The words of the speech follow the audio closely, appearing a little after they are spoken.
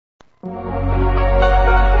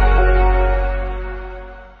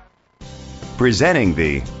Presenting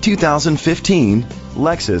the 2015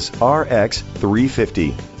 Lexus RX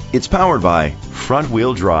 350. It's powered by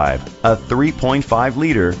front-wheel drive, a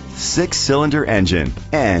 3.5-liter, 6-cylinder engine,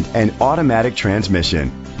 and an automatic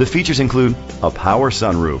transmission. The features include a power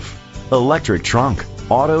sunroof, electric trunk,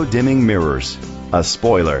 auto-dimming mirrors, a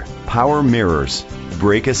spoiler, power mirrors,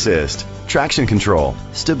 brake assist, traction control,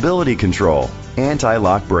 stability control,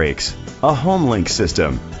 anti-lock brakes, a home link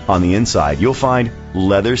system. On the inside, you'll find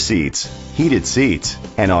leather seats, heated seats,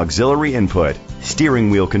 an auxiliary input, steering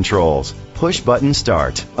wheel controls, push-button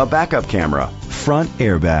start, a backup camera, front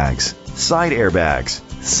airbags, side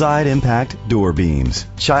impact door beams,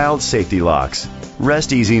 child safety locks.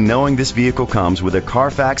 Rest easy knowing this vehicle comes with a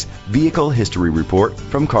Carfax Vehicle History Report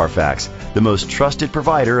from Carfax, the most trusted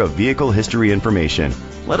provider of vehicle history information.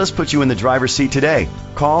 Let us put you in the driver's seat today.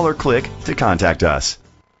 Call or click to contact us.